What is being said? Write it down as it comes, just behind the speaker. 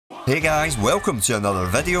Hey guys, welcome to another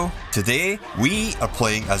video. Today, we are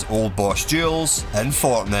playing as Old Boss Jules in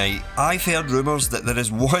Fortnite. I've heard rumours that there is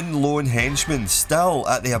one lone henchman still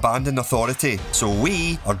at the abandoned authority, so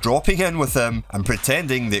we are dropping in with him and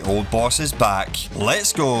pretending the old boss is back.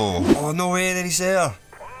 Let's go! Oh no way that he's there.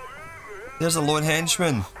 There's a lone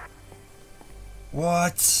henchman.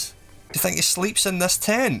 What? Do you think he sleeps in this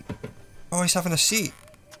tent? Oh, he's having a seat.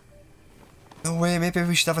 No way, maybe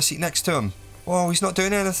we should have a seat next to him. Oh, he's not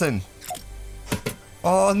doing anything.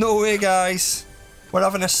 Oh, no way, guys. We're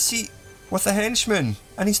having a seat with the henchman,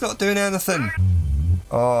 and he's not doing anything.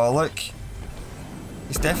 Oh, look.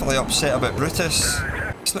 He's definitely upset about Brutus.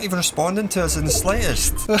 He's not even responding to us in the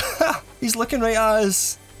slightest. He's looking right at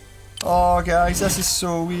us. Oh, guys, this is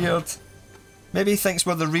so weird. Maybe he thinks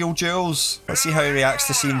we're the real Jules. Let's see how he reacts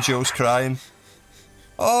to seeing Jules crying.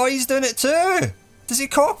 Oh, he's doing it too. Does he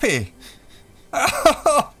copy?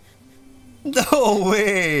 No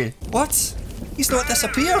way! What? He's not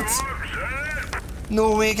disappeared!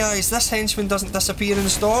 No way, guys, this henchman doesn't disappear in the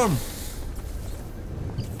storm.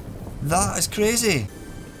 That is crazy.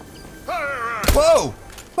 Whoa!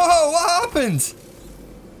 Whoa, what happened?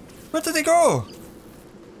 Where did he go?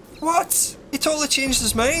 What? He totally changed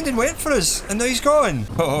his mind and went for us, and now he's gone.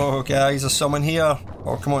 Oh, guys, there's someone here.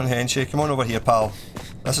 Oh, come on, Henchy, come on over here, pal.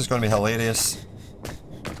 This is going to be hilarious.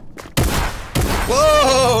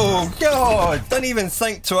 Whoa! God! Didn't even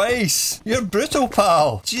think twice. You're brutal,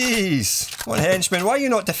 pal. Jeez. Come on, henchman, why are you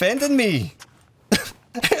not defending me?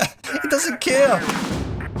 He doesn't care.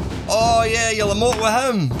 Oh, yeah, you'll emote with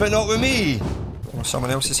him, but not with me. Oh,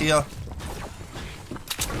 someone else is here.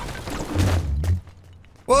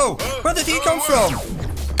 Whoa! Where did he come from?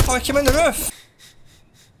 Oh, he came in the roof.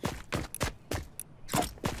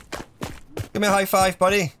 Give me a high five,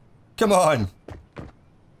 buddy. Come on.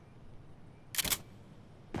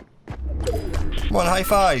 Come on, high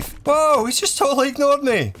five. Whoa, he's just totally ignored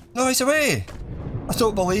me. No, he's away. I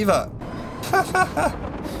don't believe it.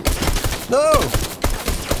 No!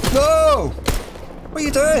 No! What are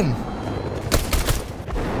you doing?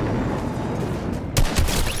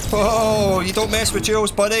 Whoa, you don't mess with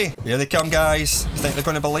Jules, buddy. Here they come, guys. You think they're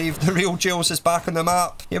going to believe the real Jules is back on the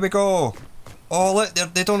map? Here we go. Oh, look,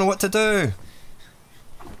 they don't know what to do.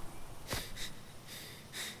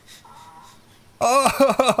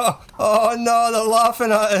 Oh, oh no, they're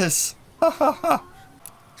laughing at us.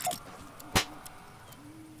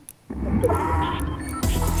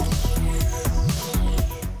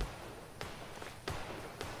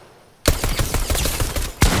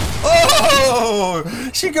 Oh,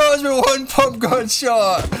 she got us with one pump gun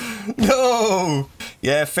shot. No.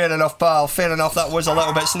 Yeah, fair enough, pal. Fair enough. That was a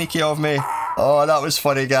little bit sneaky of me. Oh, that was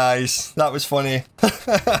funny, guys. That was funny.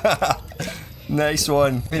 Nice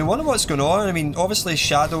one. I mean, I wonder what's going on. I mean, obviously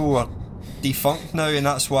Shadow are defunct now and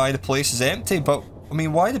that's why the place is empty, but I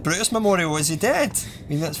mean, why the Brutus Memorial? Is he dead? I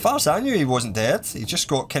mean, as far as I knew, he wasn't dead. He just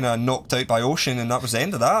got kind of knocked out by Ocean and that was the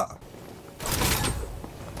end of that.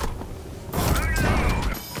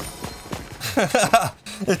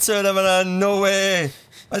 The two of them are in. No way.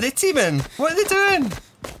 Are they teaming? What are they doing?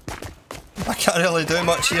 I can't really do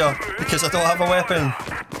much here because I don't have a weapon.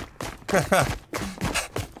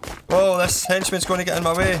 Whoa, this henchman's going to get in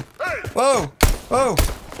my way. Whoa! Whoa!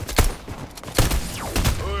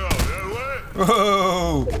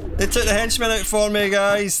 Whoa! They took the henchman out for me,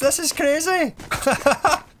 guys. This is crazy.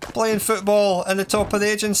 Playing football in the top of the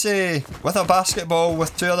agency with a basketball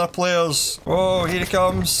with two other players. Whoa, here he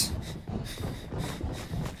comes.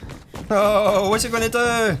 Oh, what's he going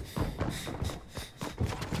to do?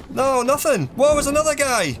 No, nothing. Whoa, there's another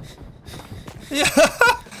guy. Yeah.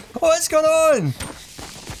 What's going on?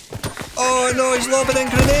 Oh no, he's lobbing in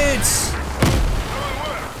grenades!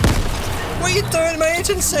 What are you doing in my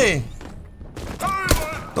agency?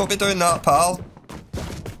 Don't be doing that, pal.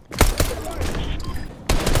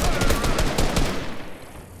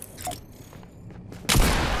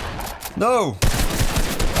 No!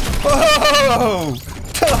 Oh!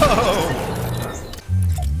 No!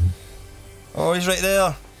 Oh, he's right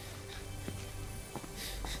there.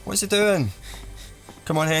 What's he doing?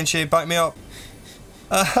 Come on, Henchy, back me up.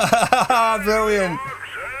 Brilliant!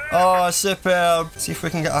 Oh, superb! See if we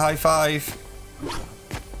can get a high five.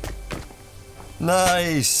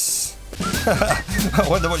 Nice! I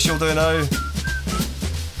wonder what she'll do now.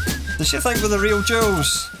 Does she think we're the real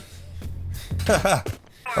Jules?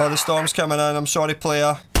 Oh, the storm's coming in. I'm sorry,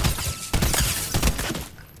 player.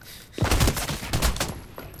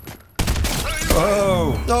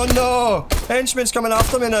 Oh! Oh no! Henchman's coming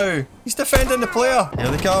after me now. He's defending the player.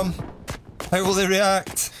 Here they come. How will they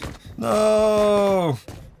react? No!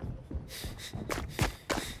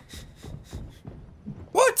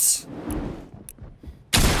 What?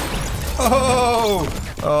 Oh!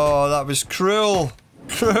 Oh, that was cruel.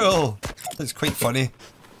 Cruel. It's quite funny.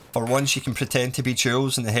 For once you can pretend to be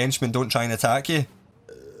Jules and the henchmen don't try and attack you.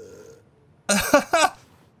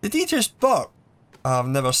 Did he just burp? I've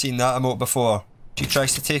never seen that emote before. She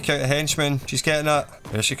tries to take out a henchman. She's getting it.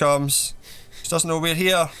 Here she comes. She doesn't know we're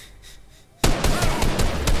here.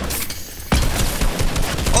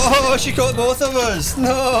 Oh, she got both of us.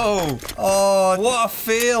 No. Oh, what a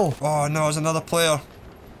fail. Oh, no, there's another player.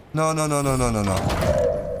 No, no, no, no, no, no, no.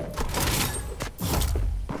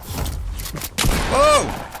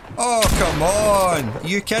 Oh! Oh, come on. Are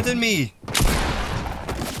you kidding me?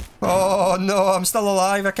 Oh, no, I'm still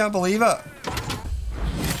alive. I can't believe it.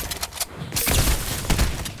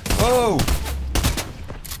 Whoa!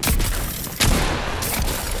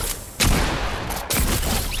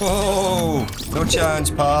 Whoa! No chance,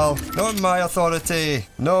 pal. Not in my authority.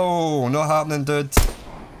 No, not happening, dude.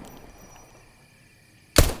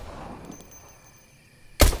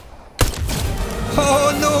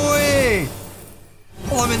 Oh, no way!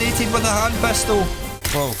 Eliminated with a hand pistol.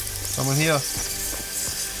 Whoa, someone here.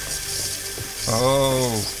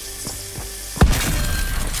 Oh.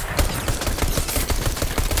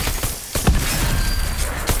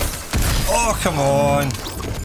 Oh, come on.